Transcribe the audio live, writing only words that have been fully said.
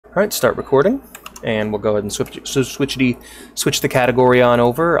Alright, start recording. And we'll go ahead and switch the category on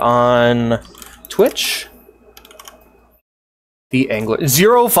over on Twitch. The Angler.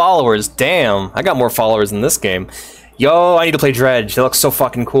 0 followers! Damn! I got more followers in this game. Yo, I need to play Dredge. That looks so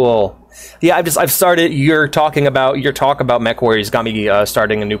fucking cool. Yeah, I've started your talk about MechWarriors got me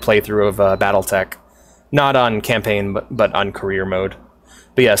starting a new playthrough of BattleTech. Not on campaign, but on career mode.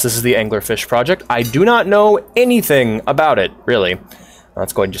 But yes, this is the Anglerfish project. I do not know anything about it, really.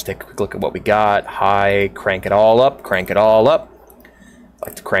 Let's go ahead and just take a quick look at what we got. High, crank it all up, crank it all up.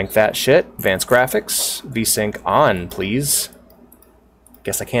 Like to crank that shit. Advanced graphics, VSync on, please.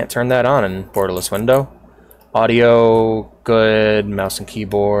 Guess I can't turn that on in borderless window. Audio, good. Mouse and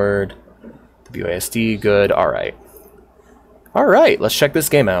keyboard. WASD, good. Alright. Alright, let's check this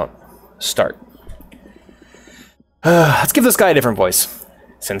game out. Start. Let's give this guy a different voice.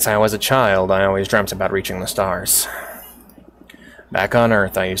 Since I was a child, I always dreamt about reaching the stars. Back on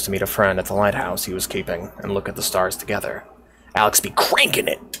Earth, I used to meet a friend at the lighthouse he was keeping and look at the stars together. Alex be cranking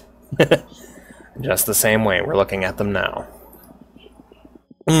it! Just the same way we're looking at them now.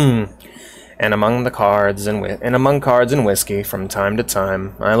 And among cards and whiskey, from time to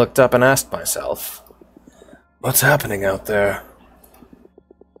time, I looked up and asked myself, what's happening out there?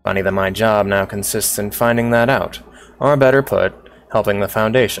 Funny that my job now consists in finding that out, or better put, helping the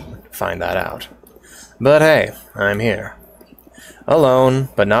Foundation find that out. But hey, I'm here. Alone,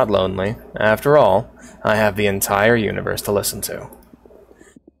 but not lonely. After all, I have the entire universe to listen to.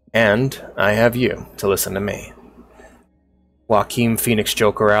 And I have you to listen to me. Joaquin Phoenix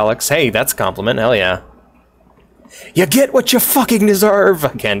Joker Alex. Hey, that's a compliment. Hell yeah. You get what you fucking deserve!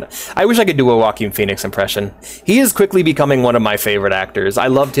 Again, I wish I could do a Joaquin Phoenix impression. He is quickly becoming one of my favorite actors. I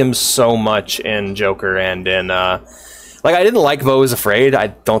loved him so much in Joker and in, like, I didn't like Beau is Afraid. I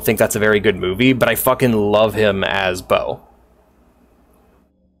don't think that's a very good movie, but I fucking love him as Beau.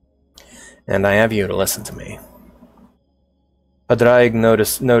 And I have you to listen to me. Padraig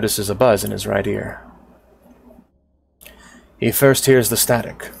notices a buzz in his right ear. He first hears the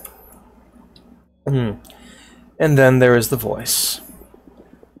static. And then there is the voice.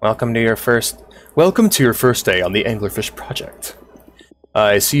 Welcome to your first day on the Anglerfish project.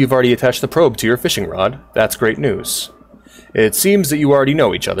 I see you've already attached the probe to your fishing rod. That's great news. It seems that you already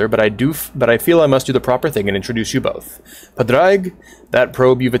know each other, but I feel I must do the proper thing and introduce you both. Padraig, that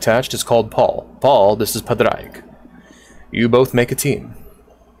probe you've attached is called Paul. Paul, this is Padraig. You both make a team.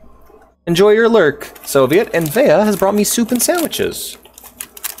 Enjoy your lurk, Soviet, and Vea has brought me soup and sandwiches.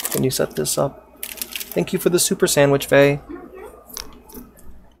 Can you set this up? Thank you for the super sandwich, Vea.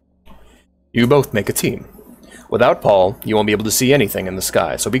 You both make a team. Without Paul, you won't be able to see anything in the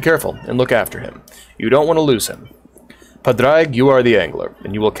sky, so be careful and look after him. You don't want to lose him. Padraig, you are the angler,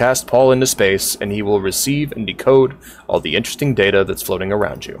 and you will cast Paul into space, and he will receive and decode all the interesting data that's floating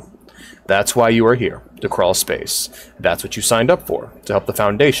around you. That's why you are here, to crawl space. That's what you signed up for, to help the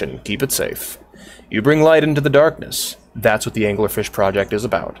Foundation keep it safe. You bring light into the darkness. That's what the Anglerfish project is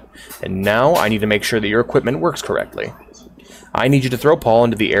about. And now I need to make sure that your equipment works correctly. I need you to throw Paul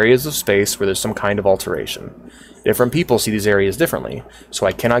into the areas of space where there's some kind of alteration. Different people see these areas differently, so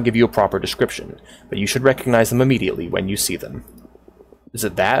I cannot give you a proper description, but you should recognize them immediately when you see them. Is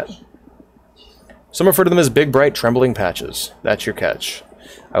it that? Some refer to them as big, bright, trembling patches. That's your catch.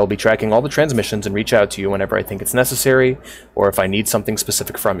 I will be tracking all the transmissions and reach out to you whenever I think it's necessary, or if I need something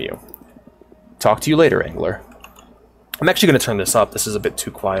specific from you. Talk to you later, Angler. I'm actually going to turn this up. This is a bit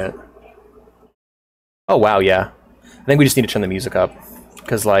too quiet. Oh, wow, yeah. I think we just need to turn the music up,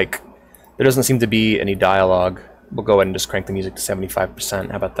 because, like, there doesn't seem to be any dialogue. We'll go ahead and just crank the music to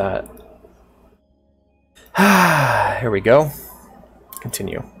 75%. How about that? Here we go.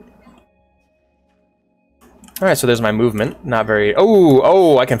 Continue. Alright, so there's my movement. Not very...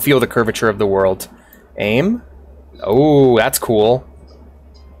 Oh, I can feel the curvature of the world. Aim. Oh, that's cool.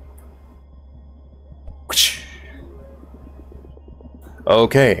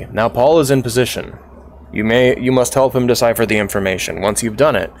 Okay, now Paul is in position. You must help him decipher the information. Once you've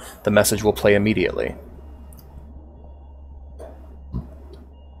done it, the message will play immediately.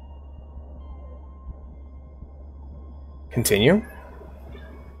 Continue.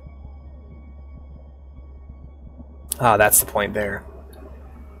 Ah, that's the point there.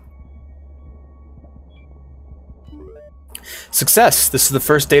 Success! This is the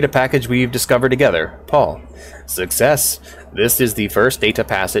first data package we've discovered together. Paul. Success! This is the first data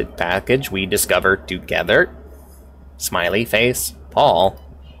package we discovered together. Smiley face. Paul.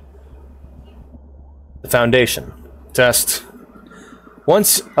 The Foundation. Test.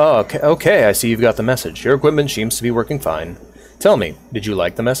 Once... Oh, okay, I see you've got the message. Your equipment seems to be working fine. Tell me, did you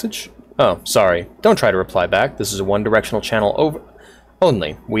like the message? Oh, sorry. Don't try to reply back. This is a one-directional channel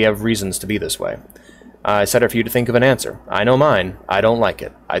Only. We have reasons to be this way. I set it for you to think of an answer. I know mine. I don't like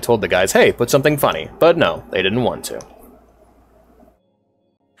it. I told the guys, hey, put something funny. But no, they didn't want to.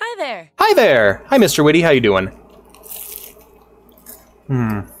 Hi there. Hi there. Hi, Mr. Witty. How you doing?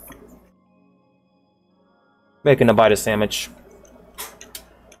 Making a bite of sandwich.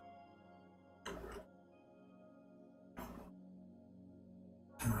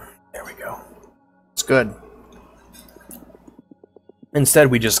 There we go. It's good.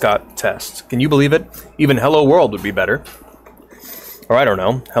 Instead, we just got test. Can you believe it? Even Hello World would be better. Or I don't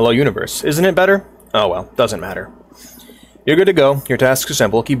know, Hello Universe. Isn't it better? Oh well, doesn't matter. You're good to go. Your tasks are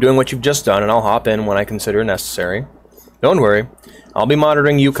simple. Keep doing what you've just done, and I'll hop in when I consider necessary. Don't worry. I'll be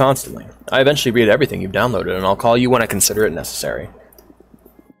monitoring you constantly. I eventually read everything you've downloaded, and I'll call you when I consider it necessary.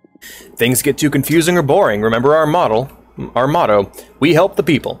 Things get too confusing or boring. Remember our motto, we help the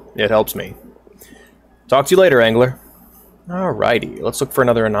people. It helps me. Talk to you later, Angler. Alrighty, let's look for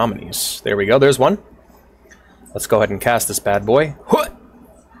another anomalies. There we go, there's one. Let's go ahead and cast this bad boy.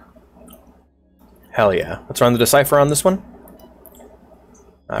 Hell yeah. Let's run the decipher on this one.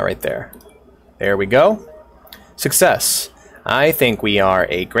 Right there. There we go. Success. I think we are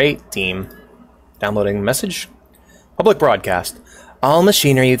a great team. Downloading message. Public broadcast. All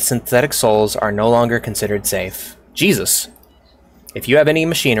machinery with synthetic souls are no longer considered safe. Jesus. If you have any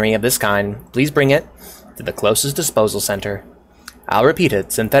machinery of this kind, please bring it to the closest disposal center. I'll repeat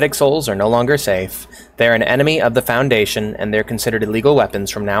it. Synthetic souls are no longer safe. They're an enemy of the Foundation, and they're considered illegal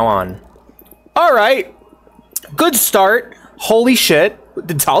weapons from now on. Alright. Good start. Holy shit.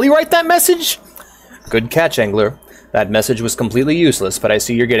 Did Tali write that message? Good catch, Angler. That message was completely useless, but I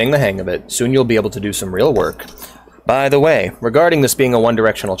see you're getting the hang of it. Soon you'll be able to do some real work. By the way, regarding this being a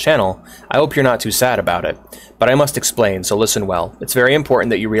one-directional channel, I hope you're not too sad about it. But I must explain, so listen well. It's very important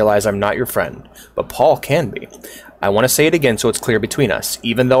that you realize I'm not your friend, but Paul can be. I want to say it again so it's clear between us.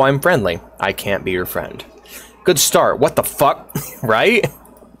 Even though I'm friendly, I can't be your friend. Good start. What the fuck? Right?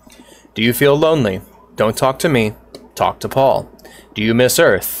 Do you feel lonely? Don't talk to me. Talk to Paul. Do you miss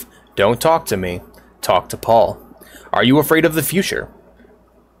Earth? Don't talk to me. Talk to Paul. Are you afraid of the future?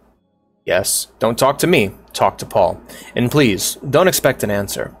 Yes. Don't talk to me. Talk to Paul. And please, don't expect an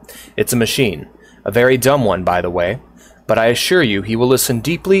answer. It's a machine. A very dumb one, by the way. But I assure you, he will listen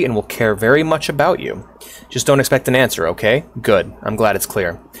deeply and will care very much about you. Just don't expect an answer, okay? Good. I'm glad it's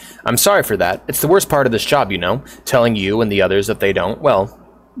clear. I'm sorry for that. It's the worst part of this job, you know. Telling you and the others that they don't, well,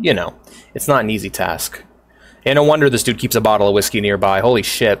 you know. It's not an easy task. And no wonder this dude keeps a bottle of whiskey nearby. Holy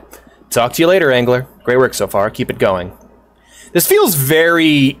shit. Talk to you later, Angler. Great work so far. Keep it going. This feels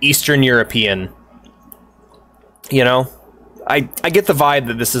very Eastern European. You know? I get the vibe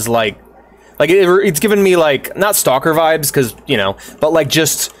that this is like it's given me like, not stalker vibes, because, you know, but like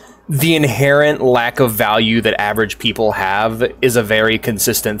just the inherent lack of value that average people have is a very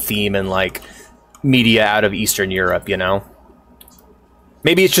consistent theme in like media out of Eastern Europe, you know?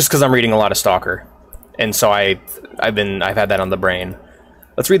 Maybe it's just because I'm reading a lot of Stalker, and so I've had that on the brain.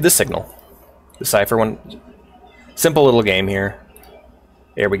 Let's read this signal. Decipher one. Simple little game here.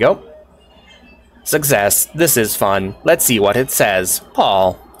 Here we go. Success. This is fun. Let's see what it says.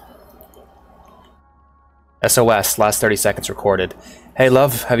 Paul. SOS. Last 30 seconds recorded. Hey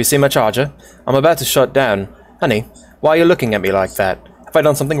love, have you seen my charger? I'm about to shut down. Honey, why are you looking at me like that? Have I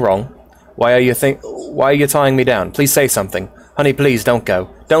done something wrong? Why are you tying me down? Please say something. Honey, please don't go.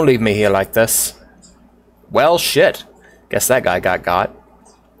 Don't leave me here like this. Well, shit. Guess that guy got.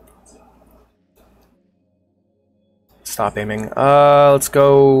 Stop aiming. Let's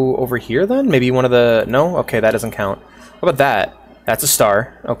go over here then? Maybe one of the... No? Okay, that doesn't count. What about that? That's a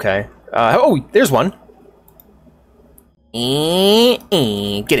star. Okay. Oh, there's one.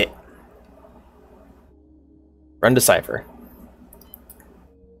 Get it. Run decipher.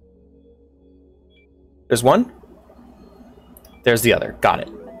 There's one. There's the other. Got it.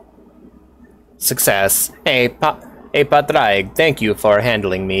 Success. Hey, Padraig, thank you for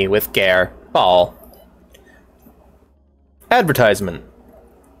handling me with care. Paul. Advertisement.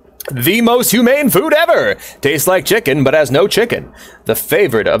 The most humane food ever! Tastes like chicken, but has no chicken. The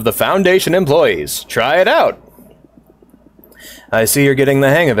favorite of the Foundation employees. Try it out. I see you're getting the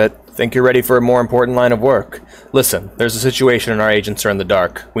hang of it. Think you're ready for a more important line of work. Listen, there's a situation and our agents are in the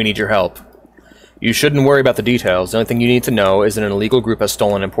dark. We need your help. You shouldn't worry about the details. The only thing you need to know is that an illegal group has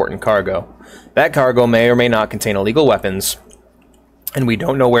stolen important cargo. That cargo may or may not contain illegal weapons, and we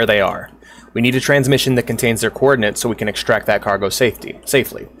don't know where they are. We need a transmission that contains their coordinates so we can extract that cargo safely.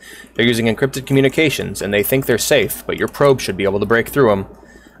 They're using encrypted communications, and they think they're safe, but your probe should be able to break through them.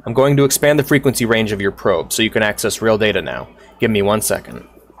 I'm going to expand the frequency range of your probe so you can access real data now. Give me 1 second.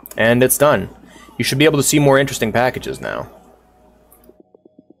 And it's done. You should be able to see more interesting packages now.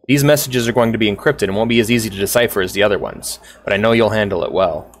 These messages are going to be encrypted and won't be as easy to decipher as the other ones, but I know you'll handle it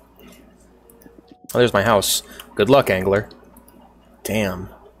well. Oh, there's my house. Good luck, Angler. Damn.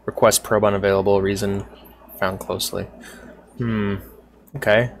 Request probe unavailable. Reason found closely.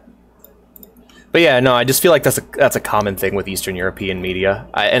 Okay. But yeah, no, I just feel like that's a common thing with Eastern European media,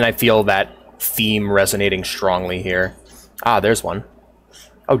 and I feel that theme resonating strongly here. Ah, there's one.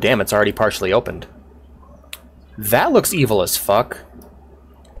 Oh, damn, it's already partially opened. That looks evil as fuck.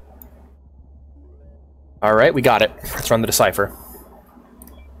 Alright, we got it. Let's run the decipher.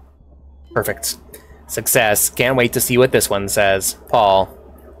 Perfect. Success. Can't wait to see what this one says. Paul.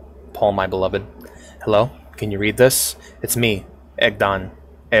 Paul, my beloved. Hello? Can you read this? It's me, Egdan.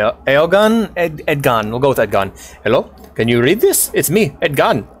 Eogan? Edgan. We'll go with Edgan. Hello? Can you read this? It's me,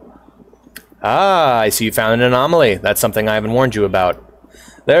 Edgan. Ah, I see you found an anomaly. That's something I haven't warned you about.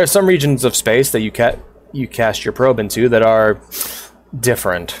 There are some regions of space that you cast your probe into that are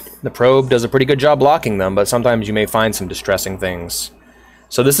different. The probe does a pretty good job blocking them, but sometimes you may find some distressing things.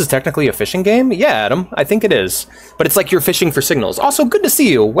 So this is technically a fishing game? Yeah, Adam, I think it is. But it's like you're fishing for signals. Also, good to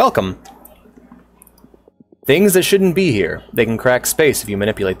see you. Welcome. Things that shouldn't be here. They can crack space if you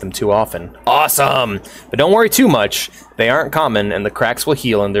manipulate them too often. Awesome! But don't worry too much. They aren't common, and the cracks will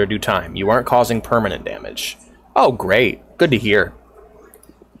heal in their due time. You aren't causing permanent damage. Oh, great. Good to hear.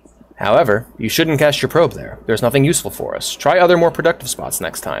 However, you shouldn't cast your probe there. There's nothing useful for us. Try other more productive spots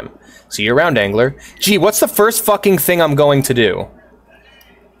next time. See you around, Angler. Gee, what's the first fucking thing I'm going to do?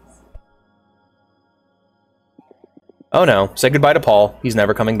 Oh no, say goodbye to Paul. He's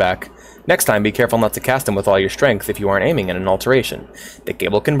never coming back. Next time, be careful not to cast him with all your strength if you aren't aiming at an alteration. The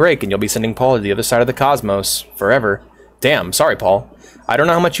cable can break and you'll be sending Paul to the other side of the cosmos. Forever. Damn, sorry, Paul. I don't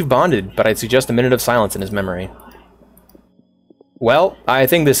know how much you've bonded, but I'd suggest a minute of silence in his memory. Well, I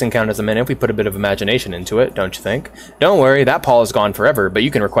think this can count as a minute if we put a bit of imagination into it, don't you think? Don't worry, that Paul is gone forever, but you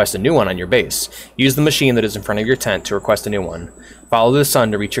can request a new one on your base. Use the machine that is in front of your tent to request a new one. Follow the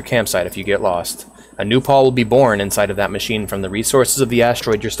sun to reach your campsite if you get lost. A new Paul will be born inside of that machine from the resources of the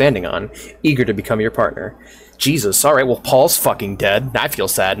asteroid you're standing on, eager to become your partner. Jesus, alright, well Paul's fucking dead. I feel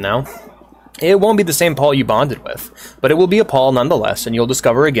sad now. It won't be the same Paul you bonded with, but it will be a Paul nonetheless, and you'll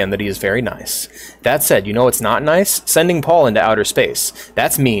discover again that he is very nice. That said, you know what's not nice? Sending Paul into outer space.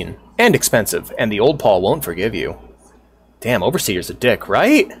 That's mean, and expensive, and the old Paul won't forgive you. Damn, Overseer's a dick,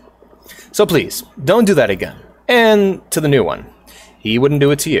 right? So please, don't do that again. And to the new one. He wouldn't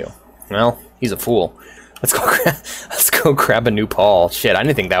do it to you. Well, he's a fool. Let's go grab a new Paul. Shit, I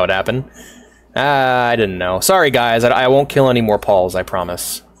didn't think that would happen. I didn't know. Sorry, guys, I won't kill any more Pauls, I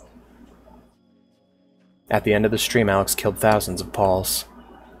promise. At the end of the stream, Alex killed thousands of Pauls.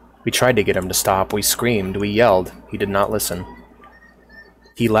 We tried to get him to stop. We screamed. We yelled. He did not listen.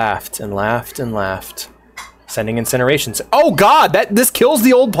 He laughed and laughed and laughed. Sending incinerations. Oh god! This kills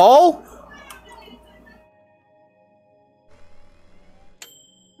the old Paul?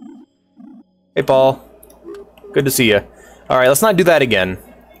 Hey, Paul. Good to see you. Alright, let's not do that again.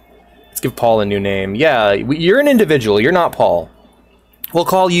 Let's give Paul a new name. Yeah, you're an individual. You're not Paul. We'll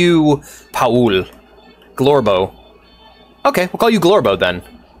call you Paul. Glorbo. Okay, we'll call you Glorbo then.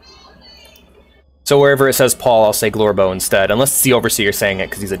 So wherever it says Paul, I'll say Glorbo instead, unless it's the Overseer saying it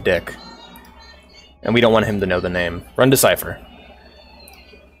because he's a dick. And we don't want him to know the name. Run Decipher.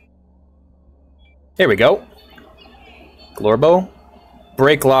 Here we go. Glorbo?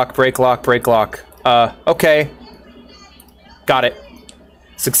 Break lock, break lock, break lock. Okay. Got it.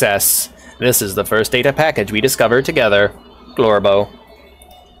 Success. This is the first data package we discovered together. Glorbo.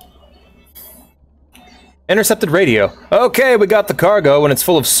 Intercepted radio. Okay, we got the cargo and it's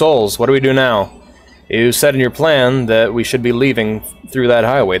full of souls. What do we do now? You said in your plan that we should be leaving through that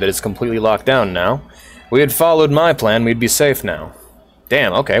highway that is completely locked down now. If we had followed my plan, we'd be safe now.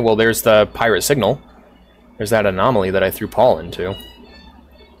 Damn, okay, well there's the pirate signal. There's that anomaly that I threw Paul into.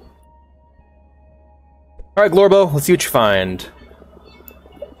 Alright, Glorbo, let's see what you find.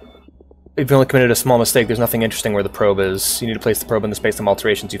 If you only committed a small mistake, there's nothing interesting where the probe is. You need to place the probe in the space of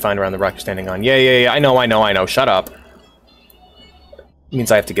alterations you find around the rock you're standing on. Yeah, I know. Shut up. It means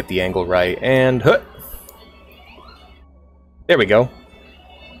I have to get the angle right. And, huh. There we go.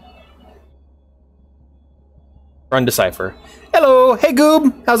 Run Decipher. Hello! Hey,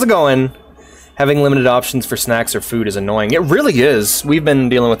 Goob! How's it going? Having limited options for snacks or food is annoying. It really is. We've been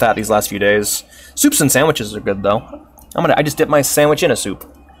dealing with that these last few days. Soups and sandwiches are good, though. I just dip my sandwich in a soup.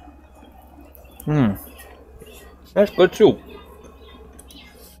 That's good too.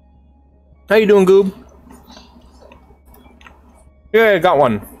 How you doing, Goob? Yeah, I got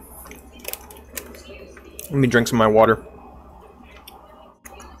one. Let me drink some of my water.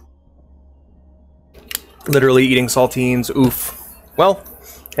 Literally eating saltines, oof. Well,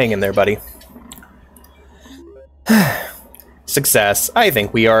 Hang in there, buddy. Success. I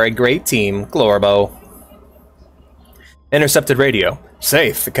think we are a great team, Glorbo. Intercepted radio.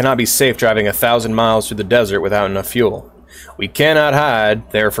 Safe. It cannot be safe driving 1,000 miles through the desert without enough fuel. We cannot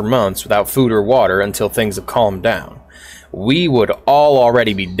hide there for months without food or water until things have calmed down. We would all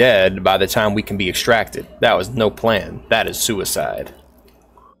already be dead by the time we can be extracted. That was no plan. That is suicide.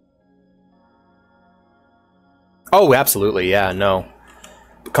 Oh, absolutely. Yeah, no.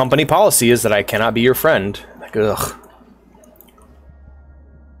 Company policy is that I cannot be your friend. Like, ugh.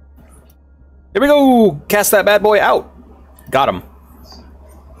 Here we go! Cast that bad boy out! Got him.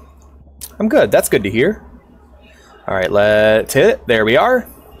 I'm good. That's good to hear. Alright, let's hit it. There we are.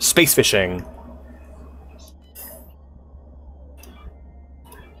 Space fishing.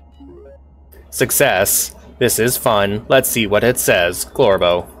 Success. This is fun. Let's see what it says.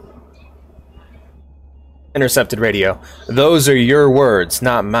 Glorbo. Intercepted radio. Those are your words,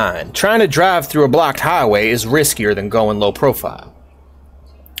 not mine. Trying to drive through a blocked highway is riskier than going low profile.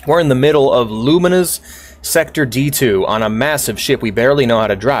 We're in the middle of Lumina's Sector D2 on a massive ship we barely know how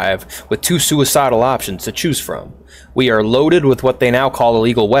to drive, with 2 suicidal options to choose from. We are loaded with what they now call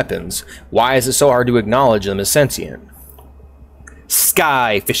illegal weapons. Why is it so hard to acknowledge them as sentient?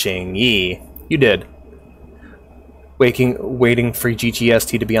 Sky fishing, yee. You did. Waiting for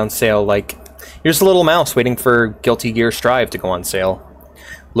GGST to be on sale, like... Here's a little mouse waiting for Guilty Gear Strive to go on sale.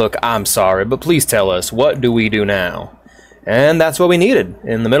 Look, I'm sorry, but please tell us, what do we do now? And that's what we needed.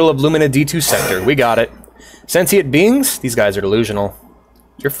 In the middle of Lumina D2 sector. We got it. Sentient beings? These guys are delusional.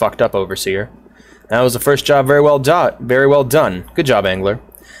 You're fucked up, Overseer. That was the first job very well done. Good job, Angler.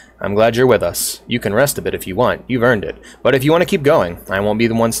 I'm glad you're with us. You can rest a bit if you want. You've earned it. But if you want to keep going, I won't be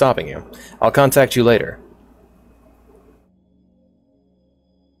the one stopping you. I'll contact you later.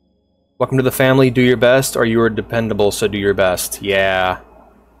 Welcome to the family. Do your best, or you are dependable, so do your best. Yeah.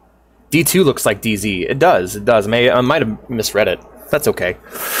 D2 looks like DZ. It does. It does. I might have misread it. That's okay.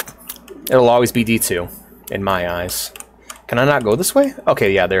 It'll always be D2, in my eyes. Can I not go this way?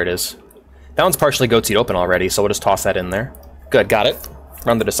 Okay, yeah, there it is. That one's partially goateed open already, so we'll just toss that in there. Good, got it.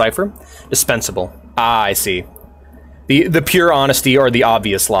 Run the decipher. Dispensable. Ah, I see. The pure honesty or the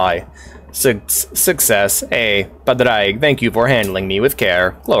obvious lie. Success. Hey, Padraig, thank you for handling me with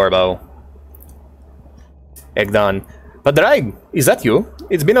care. Glorbo. Egdan. Padraig, is that you?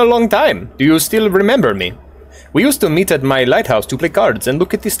 It's been a long time. Do you still remember me? We used to meet at my lighthouse to play cards and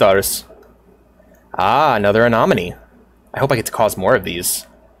look at the stars. Ah, another anomaly. I hope I get to cause more of these.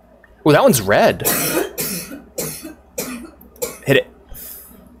 Oh, that one's red. Hit it.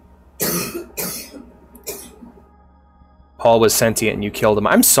 Paul was sentient and you killed him.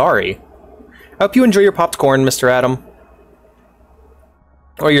 I'm sorry. I hope you enjoy your popped corn, Mr. Adam.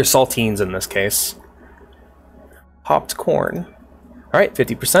 Or your saltines in this case. Popped corn. Alright,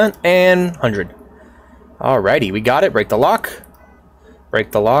 50% and 100. Alrighty, we got it. Break the lock.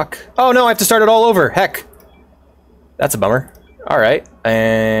 Break the lock. Oh no, I have to start it all over. Heck. That's a bummer. Alright,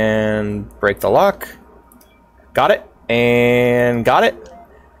 and break the lock. Got it. And got it.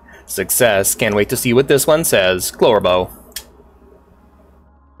 Success. Can't wait to see what this one says. Glorbo.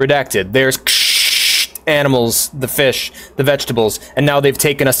 Redacted. There's animals, the fish, the vegetables, and now they've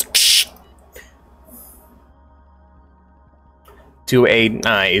taken us to a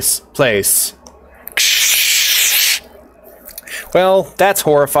nice place. Well, that's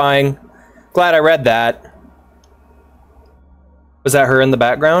horrifying. Glad I read that. Was that her in the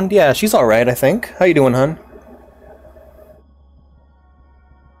background? Yeah, she's alright, I think. How you doing, hun?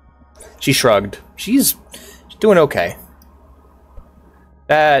 She shrugged. She's doing okay.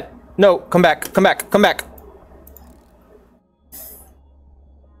 No, come back, come back, come back.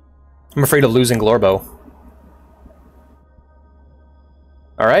 I'm afraid of losing Glorbo.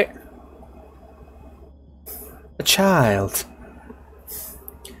 Alright. A child.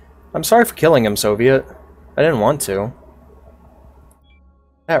 I'm sorry for killing him, Soviet. I didn't want to.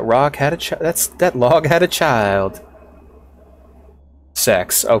 That rock had a that log had a child.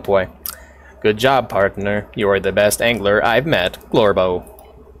 Sex. Oh boy. Good job, partner. You are the best angler I've met. Glorbo.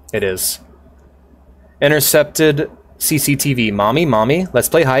 It is. Intercepted CCTV. Mommy, mommy, let's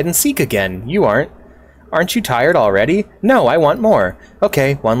play hide and seek again. You aren't. Aren't you tired already? No, I want more.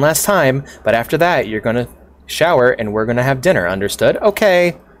 Okay, one last time. But after that, you're gonna shower and we're gonna have dinner. Understood?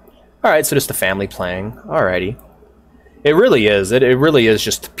 Okay. Alright, so just a family playing. Alrighty. It really is. It really is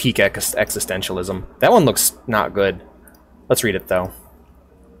just peak existentialism. That one looks not good. Let's read it, though.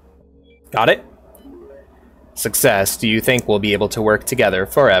 Got it? Success. Do you think we'll be able to work together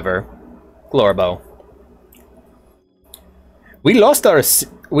forever? Glorbo. We lost our sea.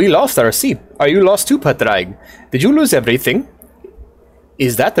 Are you lost too, Patraig? Did you lose everything?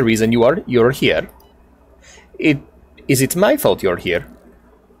 Is that the reason you're here? Is it my fault you're here?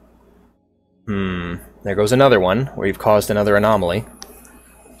 There goes another one, where you've caused another anomaly.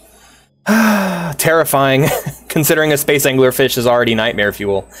 Terrifying, considering a space anglerfish is already nightmare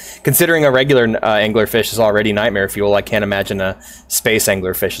fuel. Considering a regular anglerfish is already nightmare fuel, I can't imagine a space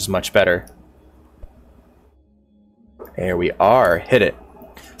anglerfish is much better. There we are. Hit it.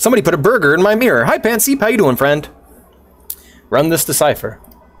 Somebody put a burger in my mirror. Hi, Pansy. How you doing, friend? Run this decipher.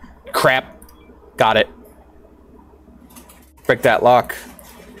 Crap. Got it. Break that lock.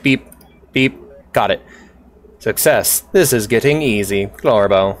 Beep. Beep. Got it. Success. This is getting easy.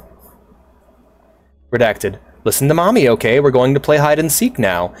 Glorbo. Redacted. Listen to mommy, okay? We're going to play hide and seek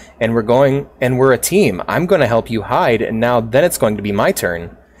now. And we're a team. I'm going to help you hide, and then it's going to be my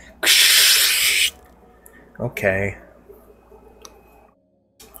turn. Okay.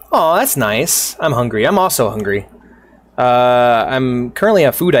 Oh, that's nice. I'm hungry. I'm also hungry. I'm currently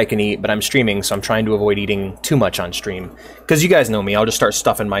have food I can eat, but I'm streaming, so I'm trying to avoid eating too much on stream. Because you guys know me, I'll just start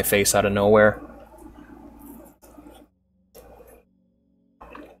stuffing my face out of nowhere.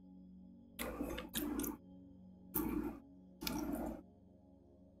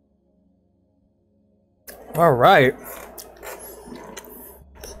 Alright.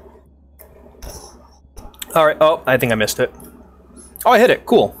 Alright, oh, I think I missed it. Oh, I hit it,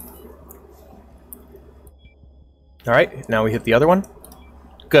 cool. Alright, now we hit the other one.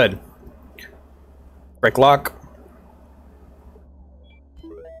 Good. Break lock.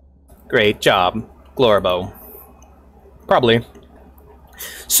 Great job. Glorbo. Probably.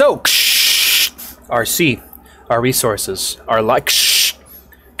 So, RC. Our resources are like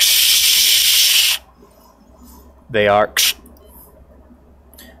they are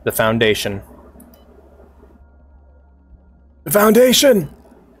the foundation. The foundation!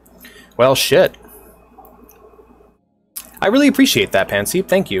 Well, shit. I really appreciate that, Pansy.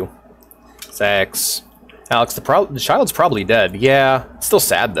 Thank you. Sex. Alex, the child's probably dead. Yeah, it's still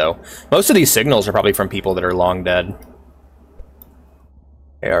sad, though. Most of these signals are probably from people that are long dead.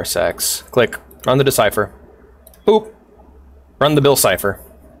 AR sex. Click. Run the decipher. Boop. Run the bill cipher.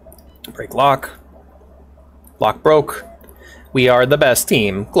 Break lock. Lock broke. We are the best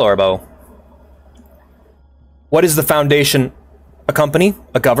team. Glorbo. What is the foundation? A company?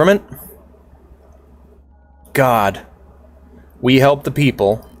 A government? God. We help the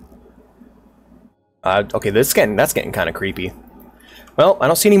people. Okay, that's getting kind of creepy. Well, I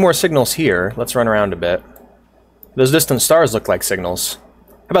don't see any more signals here. Let's run around a bit. Those distant stars look like signals.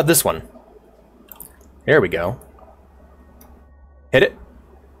 How about this one? There we go. Hit it.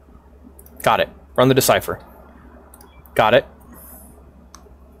 Got it. Run the decipher. Got it.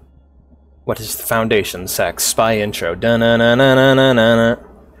 What is the foundation? Sex. Spy intro. Da-na-na-na-na-na-na.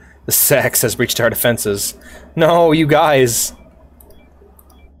 The sex has breached our defenses. No, you guys.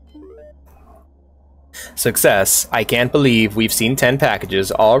 Success. I can't believe we've seen 10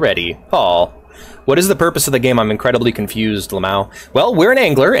 packages already. Paul. What is the purpose of the game? I'm incredibly confused, Lamau. Well, we're an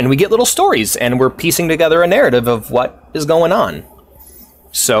angler, and we get little stories, and we're piecing together a narrative of what is going on.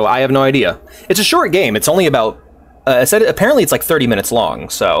 So, I have no idea. It's a short game. It's only about... apparently it's like 30 minutes long,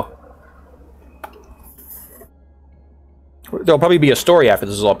 so... There'll probably be a story after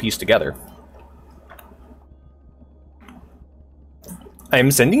this is all pieced together.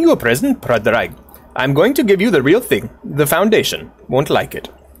 I'm sending you a present, Pradrag. I'm going to give you the real thing. The Foundation won't like it.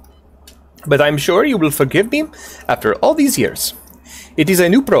 But I'm sure you will forgive me after all these years. It is a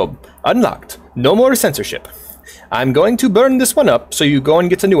new probe. Unlocked. No more censorship. I'm going to burn this one up so you go and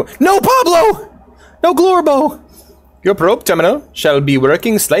get a new one. No, Pablo! No, Glorbo! Your probe terminal shall be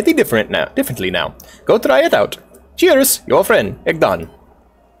working slightly differently now. Go try it out. Cheers, your friend, Egdon.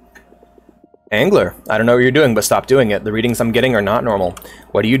 Angler, I don't know what you're doing, but stop doing it. The readings I'm getting are not normal.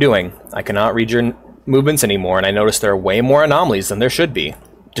 What are you doing? I cannot read your movements anymore, and I notice there are way more anomalies than there should be.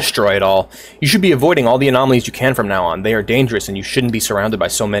 Destroy it all. You should be avoiding all the anomalies you can from now on. They are dangerous, and you shouldn't be surrounded by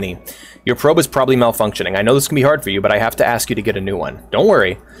so many. Your probe is probably malfunctioning. I know this can be hard for you, but I have to ask you to get a new one. Don't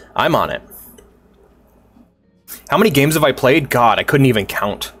worry. I'm on it. How many games have I played? God, I couldn't even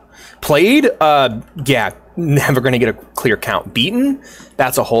count. Played? Yeah, never gonna get a clear count. Beaten?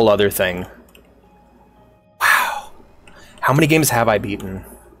 That's a whole other thing. Wow. How many games have I beaten?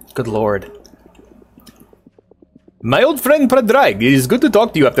 Good lord. My old friend Pradrag, it is good to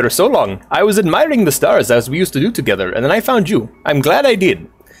talk to you after so long. I was admiring the stars as we used to do together, and then I found you. I'm glad I did.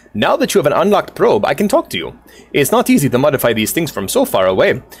 Now that you have an unlocked probe, I can talk to you. It's not easy to modify these things from so far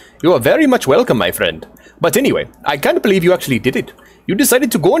away. You are very much welcome, my friend. But anyway, I can't believe you actually did it. You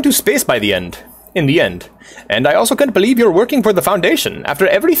decided to go into space by the end. in the end. And I also can't believe you're working for the Foundation after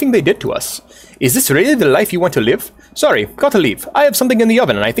everything they did to us. Is this really the life you want to live? Sorry, gotta leave. I have something in the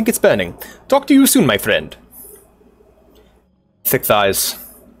oven and I think it's burning. Talk to you soon, my friend. Thick thighs.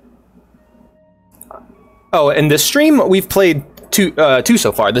 Oh, in this stream, we've played two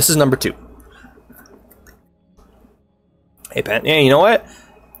so far. This is number 2. Hey, Pen. Yeah, you know what?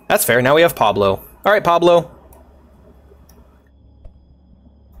 That's fair. Now we have Pablo. All right, Pablo.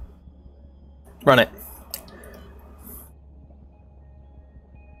 Run it.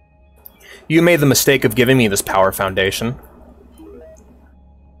 You made the mistake of giving me this power foundation.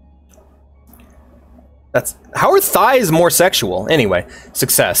 That's... How are thighs more sexual? Anyway,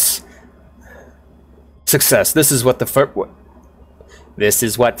 success. Success. This is what the... This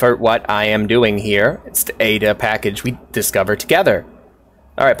is what I am doing here. It's the Ada package we discovered together.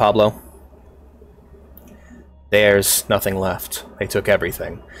 Alright, Pablo. There's nothing left. They took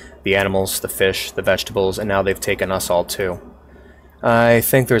everything. The animals, the fish, the vegetables, and now they've taken us all too. I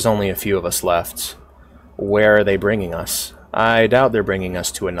think there's only a few of us left. Where are they bringing us? I doubt they're bringing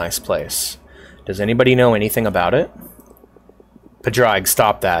us to a nice place. Does anybody know anything about it? Padraig,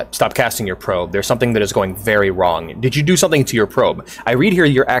 stop that. Stop casting your probe. There's something that is going very wrong. Did you do something to your probe? I read here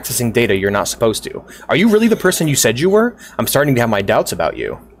you're accessing data you're not supposed to. Are you really the person you said you were? I'm starting to have my doubts about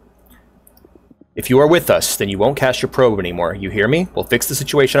you. If you are with us, then you won't cast your probe anymore. You hear me? We'll fix the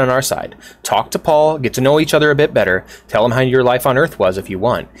situation on our side. Talk to Paul, get to know each other a bit better, tell him how your life on Earth was if you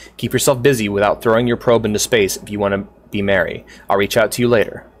want. Keep yourself busy without throwing your probe into space if you want to be merry. I'll reach out to you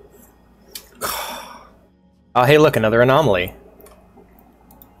later. Oh, hey, look, another anomaly.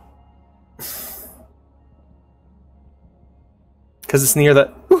 Because it's near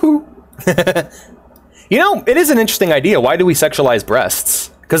the... Woohoo! You know, it is an interesting idea. Why do we sexualize breasts?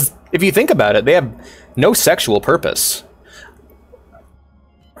 Because if you think about it, they have no sexual purpose.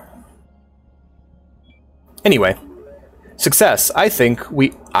 Anyway, success. I think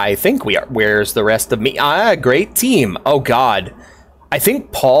we are. Where's the rest of me? Ah, great team. Oh God, I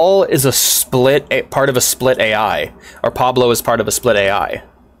think Paul is part of a split AI, or Pablo is part of a split AI.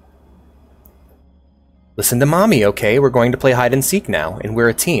 Listen to mommy, okay? We're going to play hide and seek now, and we're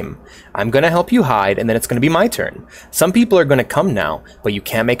a team. I'm gonna help you hide, and then it's gonna be my turn. Some people are gonna come now, but you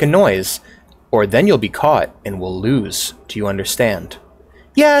can't make a noise, or then you'll be caught, and we'll lose. Do you understand?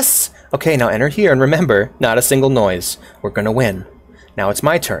 Yes! Okay, now enter here, and remember, not a single noise. We're gonna win. Now it's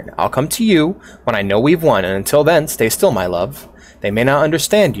my turn. I'll come to you when I know we've won, and until then, stay still, my love. They may not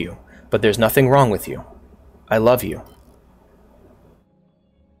understand you, but there's nothing wrong with you. I love you.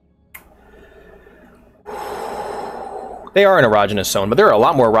 They are an erogenous zone, but there are a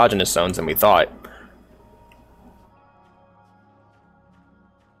lot more erogenous zones than we thought.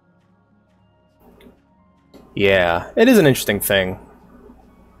 Yeah, it is an interesting thing.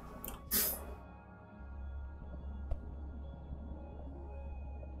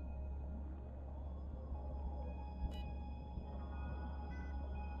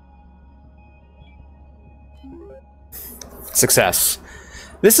 Success.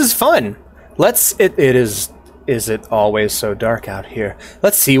 This is fun. Is it always so dark out here?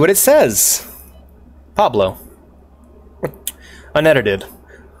 Let's see what it says. Pablo. Unedited.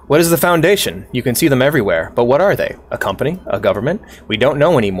 What is the Foundation? You can see them everywhere, but what are they? A company? A government? We don't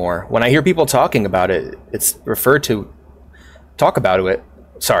know anymore. When I hear people talking about it,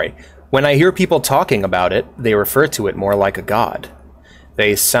 When I hear people talking about it, they refer to it more like a god.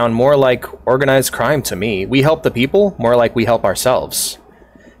 They sound more like organized crime to me. We help the people, more like we help ourselves.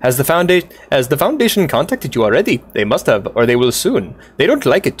 Has the Foundation contacted you already? They must have, or they will soon. They don't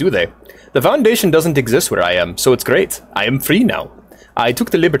like it, do they? The Foundation doesn't exist where I am, so it's great. I am free now. I took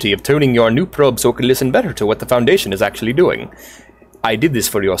the liberty of tuning your new probe so it could listen better to what the Foundation is actually doing. I did this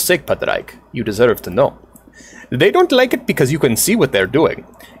for your sake, Patrick. You deserve to know. They don't like it because you can see what they're doing.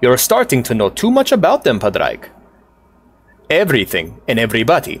 You're starting to know too much about them, Patrick. Everything and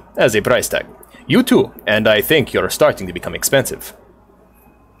everybody has a price tag. You too, and I think you're starting to become expensive.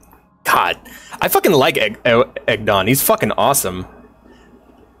 God, I fucking like Egdon. He's fucking awesome.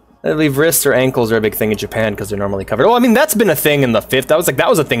 I believe wrists or ankles are a big thing in Japan because they're normally covered. Oh, I mean, that's been a thing in the 50s. That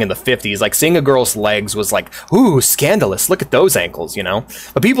was a thing in the 50s. Like, seeing a girl's legs was like, ooh, scandalous. Look at those ankles, you know?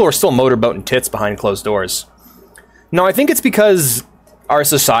 But people were still motorboating tits behind closed doors. No, I think it's because our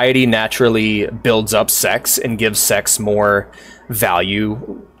society naturally builds up sex and gives sex more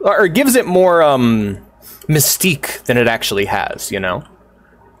value, or gives it more mystique than it actually has, you know?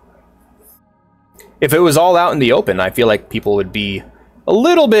 If it was all out in the open, I feel like people would be a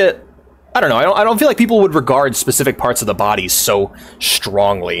little bit... I don't know, I don't feel like people would regard specific parts of the body so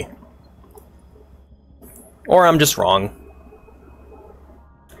strongly. Or I'm just wrong.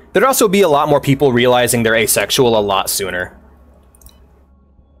 There'd also be a lot more people realizing they're asexual a lot sooner.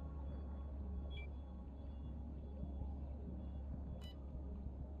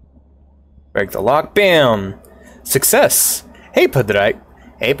 Break the lock. Bam! Success! Hey, Padraig.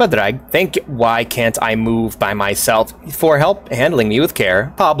 Hey, Padraig. Thank you. Why can't I move by myself? For help handling me with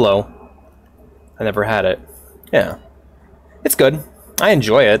care. Pablo. I never had it. Yeah. It's good. I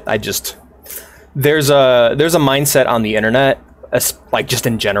enjoy it. I just... There's a mindset on the internet, like just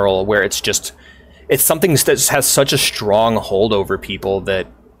in general, where it's something that has such a strong hold over people that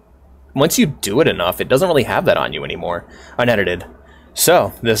once you do it enough, it doesn't really have that on you anymore. Unedited.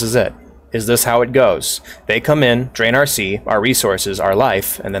 So, this is it. Is this how it goes? They come in, drain our sea, our resources, our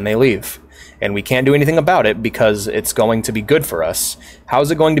life, and then they leave. And we can't do anything about it because it's going to be good for us. How is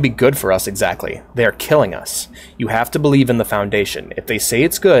it going to be good for us exactly? They're killing us. You have to believe in the Foundation. If they say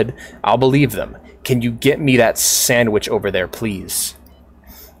it's good, I'll believe them. Can you get me that sandwich over there, please?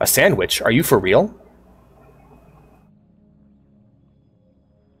 A sandwich? Are you for real?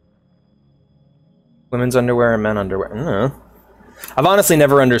 Women's underwear and men underwear. I don't know. I've honestly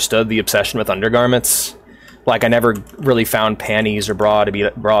never understood the obsession with undergarments. Like, I never really found panties or bras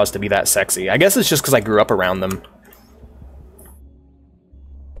to be that sexy. I guess it's just because I grew up around them.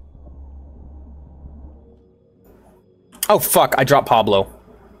 Oh, fuck. I dropped Pablo.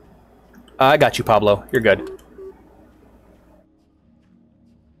 I got you, Pablo. You're good.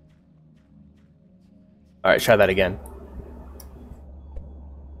 Alright, try that again.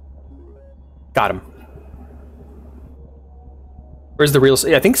 Got him. Where's the real...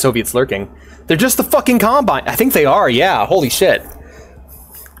 Yeah, I think Soviet's lurking. They're just the fucking Combine. I think they are, yeah. Holy shit.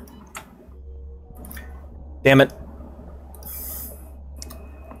 Damn it.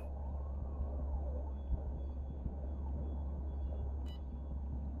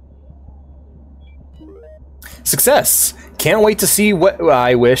 Success. Can't wait to see what...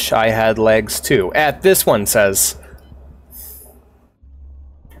 I wish I had legs, too. This one says...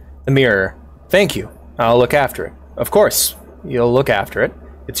 The mirror. Thank you. I'll look after it. Of course. You'll look after it.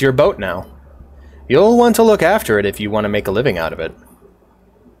 It's your boat now. You'll want to look after it if you want to make a living out of it.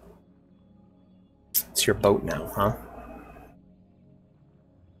 It's your boat now, huh?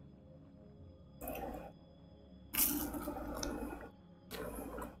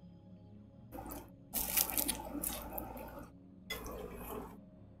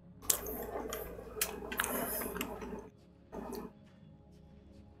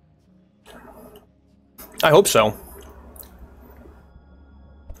 I hope so.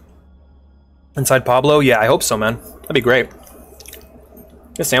 Inside Pablo? Yeah, I hope so, man. That'd be great.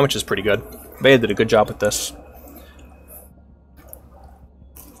 This sandwich is pretty good. Bea did a good job with this.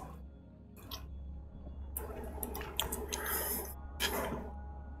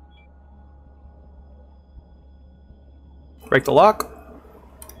 Break the lock.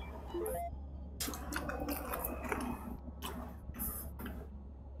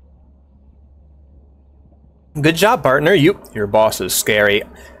 Good job, partner. Your boss is scary.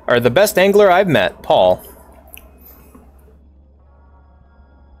 Are the best angler I've met, Paul.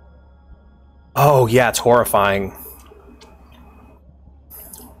 Oh, yeah, it's horrifying.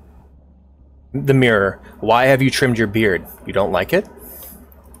 The mirror. Why have you trimmed your beard? You don't like it?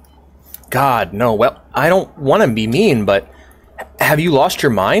 God, no. Well, I don't want to be mean, but have you lost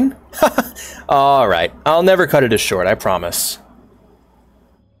your mind? All right. I'll never cut it as short, I promise.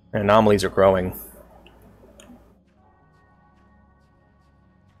 Anomalies are growing.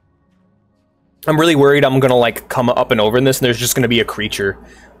 I'm really worried I'm gonna, like, come up and over in this and there's just gonna be a creature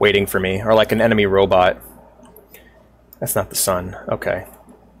waiting for me, or like an enemy robot. That's not the sun. Okay.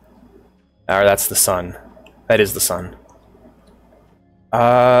 Or that's the sun. That is the sun.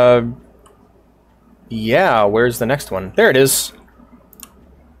 Yeah, where's the next one? There it is.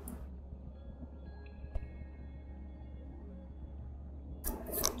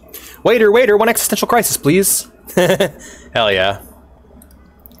 Waiter, one existential crisis, please. Hell yeah.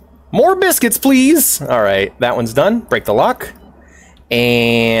 More biscuits, please! Alright, that one's done. Break the lock.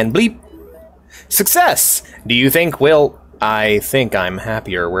 And bleep. Success! Do you think I think I'm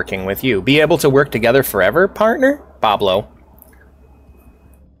happier working with you. Be able to work together forever, partner? Pablo.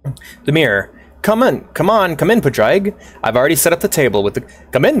 The mirror. Come in, Padraig. I've already set up the table with the...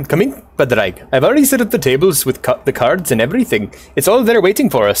 Come in, Padraig. I've already set up the tables with the cards and everything. It's all there waiting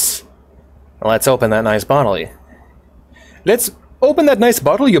for us. Well, let's open that nice bottle. Let's open that nice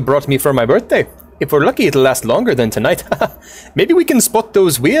bottle you brought me for my birthday. If we're lucky, it'll last longer than tonight. Maybe we can spot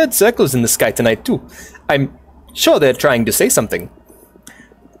those weird circles in the sky tonight, too. I'm sure they're trying to say something.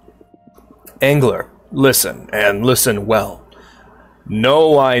 Angler, listen, and listen well.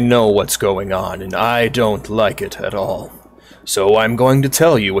 No, I know what's going on, and I don't like it at all. So I'm going to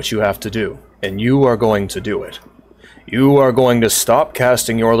tell you what you have to do, and you are going to do it. You are going to stop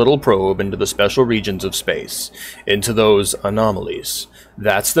casting your little probe into the special regions of space, into those anomalies.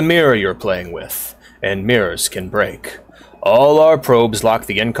 That's the mirror you're playing with, and mirrors can break. All our probes lock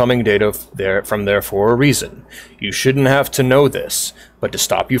the incoming data from there for a reason. You shouldn't have to know this, but to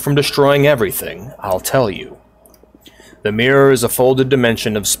stop you from destroying everything, I'll tell you. The mirror is a folded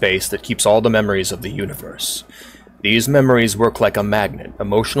dimension of space that keeps all the memories of the universe. These memories work like a magnet.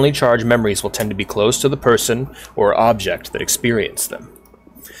 Emotionally charged memories will tend to be close to the person or object that experienced them.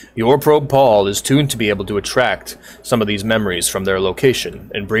 Your probe Paul is tuned to be able to attract some of these memories from their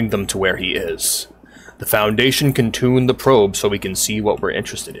location and bring them to where he is. The Foundation can tune the probe so we can see what we're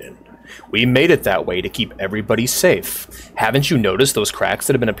interested in. We made it that way to keep everybody safe. Haven't you noticed those cracks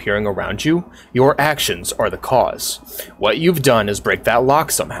that have been appearing around you? Your actions are the cause. What you've done is break that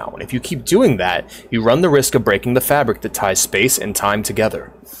lock somehow, and if you keep doing that, you run the risk of breaking the fabric that ties space and time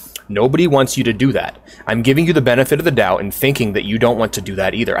together. Nobody wants you to do that. I'm giving you the benefit of the doubt and thinking that you don't want to do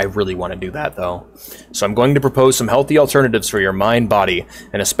that either. I really want to do that, though. So I'm going to propose some healthy alternatives for your mind, body,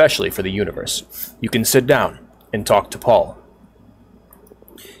 and especially for the universe. You can sit down and talk to Paul.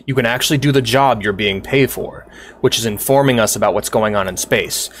 You can actually do the job you're being paid for, which is informing us about what's going on in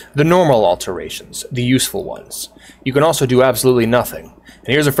space, the normal alterations, the useful ones. You can also do absolutely nothing. And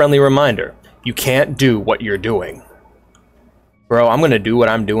here's a friendly reminder, you can't do what you're doing. Bro, I'm gonna do what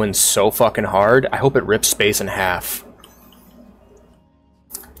I'm doing so fucking hard, I hope it rips space in half.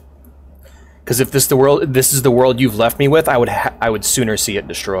 Because if this is the world you've left me with, I would sooner see it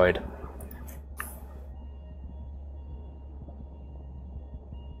destroyed.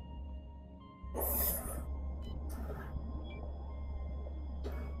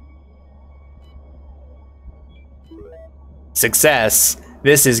 Success.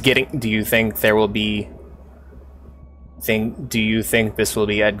 This is getting... Do you think there will be... Do you think this will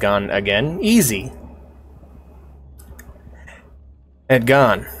be Edgon again? Easy.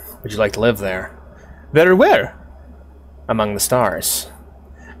 Edgon, would you like to live there? There where? Among the stars.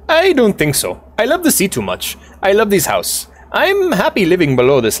 I don't think so. I love the sea too much. I love this house. I'm happy living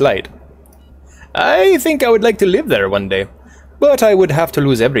below this light. I think I would like to live there one day, but I would have to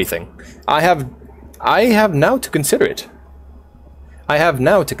lose everything. I have now to consider it. I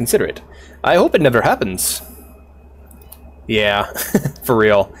hope it never happens. Yeah, for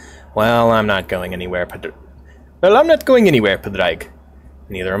real. Well, I'm not going anywhere, Padraig.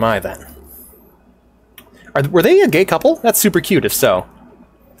 Neither am I, then. Were they a gay couple? That's super cute, if so.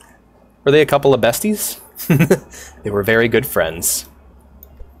 Were they a couple of besties? They were very good friends.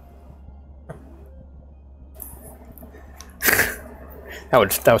 That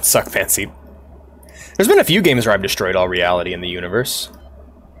would suck, Fancy. There's been a few games where I've destroyed all reality in the universe.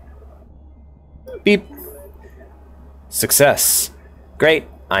 Beep. Success. Great.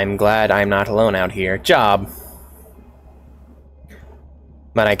 I'm glad I'm not alone out here. Job.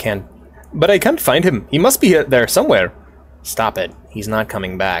 But I can't find him. He must be there somewhere. Stop it. He's not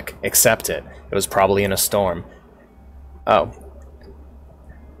coming back. Accept it. It was probably in a storm. Oh.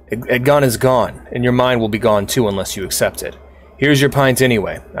 Edgon is gone, and your mind will be gone too unless you accept it. Here's your pint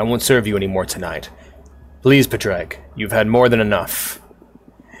anyway. I won't serve you any more tonight. Please, Padraig, you've had more than enough.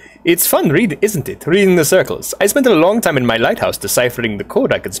 It's fun isn't it? Reading the circles. I spent a long time in my lighthouse deciphering the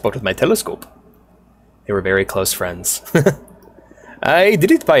code I could spot with my telescope. They were very close friends. I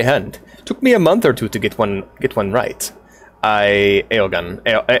did it by hand. Took me a month or two to get one right. Eogan.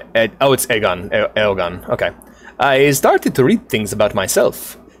 It's Eogan. Okay. I started to read things about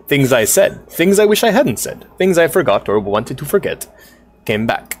myself. Things I said. Things I wish I hadn't said. Things I forgot or wanted to forget. Came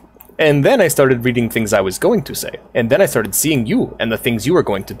back. And then I started reading things I was going to say. And then I started seeing you and the things you were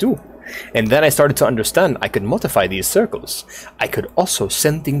going to do. And then I started to understand I could modify these circles. I could also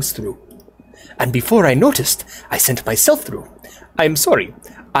send things through. And before I noticed, I sent myself through. I'm sorry.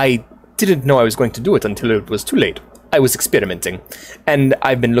 I didn't know I was going to do it until it was too late. I was experimenting. And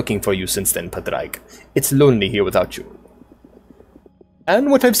I've been looking for you since then, Padraig. It's lonely here without you.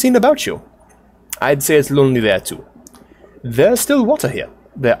 And what I've seen about you. I'd say it's lonely there too. There's still water here.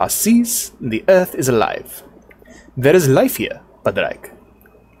 There are seas, and the earth is alive. There is life here, Padraig.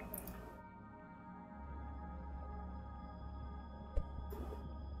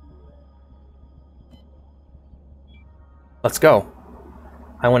 Let's go.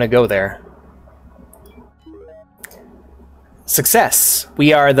 I want to go there. Success!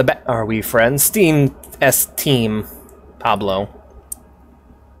 We are are we friends? Team Pablo.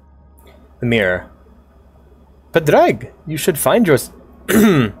 The mirror. Padraig, you should find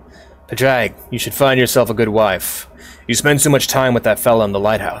Padraig, you should find yourself a good wife. You spend so much time with that fella in the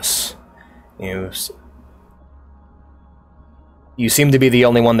lighthouse. You seem to be the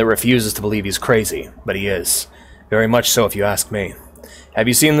only one that refuses to believe he's crazy, but he is. Very much so, if you ask me. Have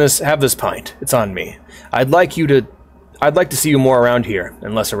you seen this? Have this pint. It's on me. I'd like to see you more around here,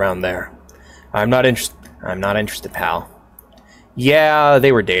 and less around there. I'm not interested, pal. Yeah,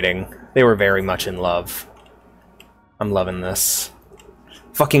 they were dating. They were very much in love. I'm loving this.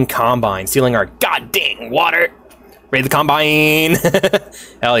 Fucking Combine, stealing our goddamn water! Raid the Combine!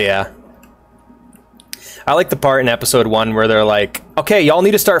 Hell yeah. I like the part in episode 1 where they're like, okay, y'all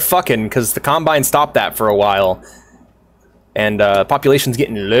need to start fucking, because the Combine stopped that for a while. And, population's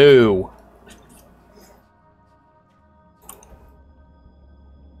getting low.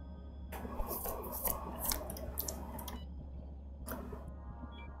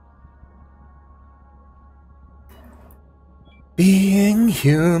 Being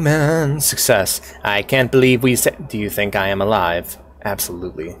human. Success. I can't believe we said... Do you think I am alive?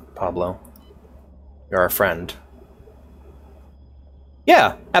 Absolutely, Pablo. You're our friend.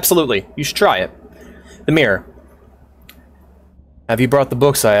 Yeah, absolutely. You should try it. The mirror. Have you brought the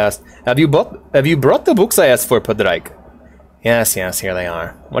books I asked? Have you brought the books I asked for, Padraig? Yes, here they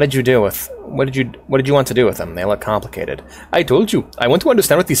are. What did you want to do with them? They look complicated. I told you. I want to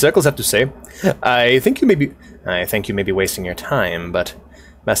understand what these circles have to say. I think you may be wasting your time, but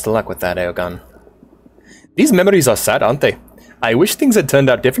best of luck with that, Aogon. These memories are sad, aren't they? I wish things had turned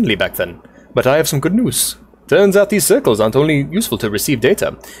out differently back then, but I have some good news. Turns out these circles aren't only useful to receive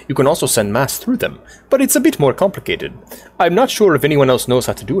data, you can also send mass through them, but it's a bit more complicated. I'm not sure if anyone else knows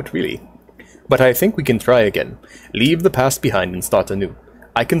how to do it, really. But I think we can try again. Leave the past behind and start anew.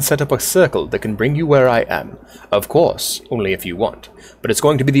 I can set up a circle that can bring you where I am. Of course, only if you want. But it's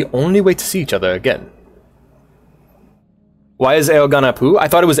going to be the only way to see each other again. Why is Aogon Apu? I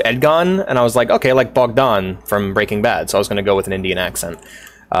thought it was Edgon, and I was like, okay, like Bogdan from Breaking Bad, so I was going to go with an Indian accent.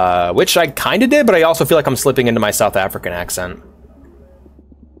 Which I kind of did, but I also feel like I'm slipping into my South African accent.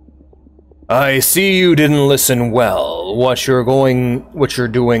 I see you didn't listen well. What you're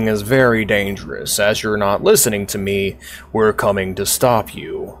doing is very dangerous. As you're not listening to me, we're coming to stop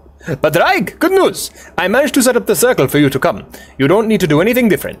you. But Raig, good news! I managed to set up the circle for you to come. You don't need to do anything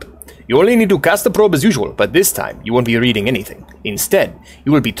different. You only need to cast the probe as usual, but this time you won't be reading anything. Instead,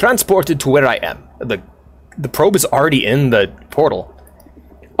 you will be transported to where I am. The probe is already in the portal.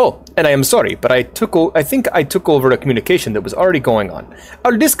 Oh, and I am sorry, but I think I took over a communication that was already going on.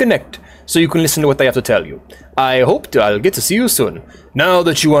 I'll disconnect, so you can listen to what they have to tell you. I hope I'll get to see you soon. Now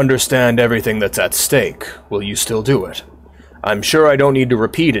that you understand everything that's at stake, will you still do it? I'm sure I don't need to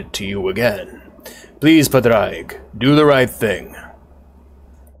repeat it to you again. Please, Padraig, do the right thing.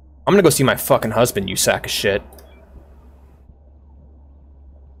 I'm gonna go see my fucking husband, you sack of shit.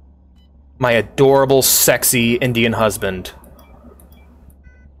 My adorable, sexy Indian husband.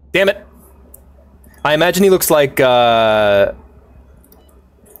 Damn it. I imagine he looks like, Biman,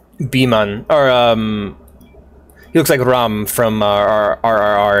 or, he looks like Ram from,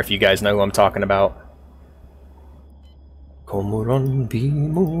 RRR, if you guys know who I'm talking about. Komoran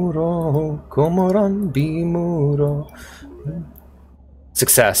bimuro, Komoran bimuro.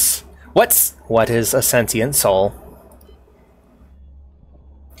 Success. What is a sentient soul?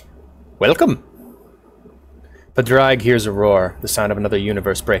 Welcome. Padraig hears a roar, the sound of another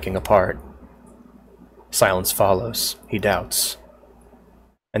universe breaking apart. Silence follows. He doubts.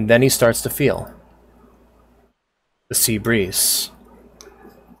 And then he starts to feel. The sea breeze.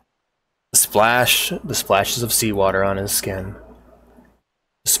 The splashes of seawater on his skin.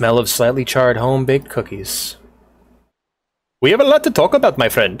 The smell of slightly charred home-baked cookies. We have a lot to talk about, my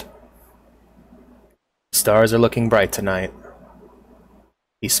friend. The stars are looking bright tonight.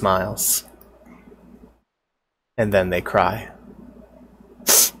 He smiles. And then they cry.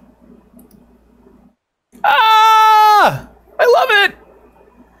 Ah! I love it!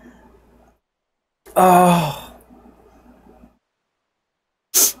 Oh.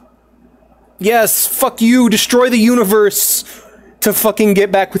 Yes, fuck you, destroy the universe to fucking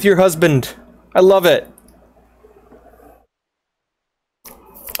get back with your husband. I love it.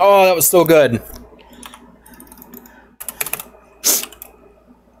 Oh, that was so good.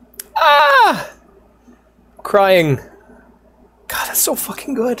 Ah! Crying. God, that's so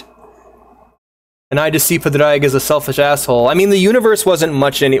fucking good. And I just see Padraig as a selfish asshole. I mean, the universe wasn't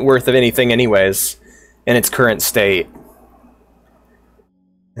much worth of anything anyways, in its current state.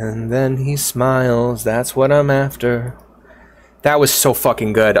 And then he smiles. That's what I'm after. That was so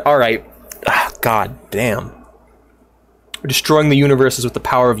fucking good. Alright. Ah, God damn. We're destroying the universes with the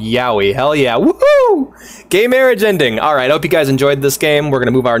power of Yowie. Hell yeah. Woohoo! Gay marriage ending. Alright, I hope you guys enjoyed this game. We're going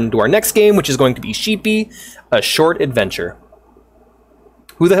to move on to our next game, which is going to be Sheepy, a short adventure.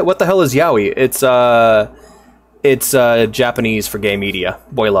 What the hell is Yowie? It's, It's Japanese for gay media.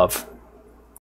 Boy love.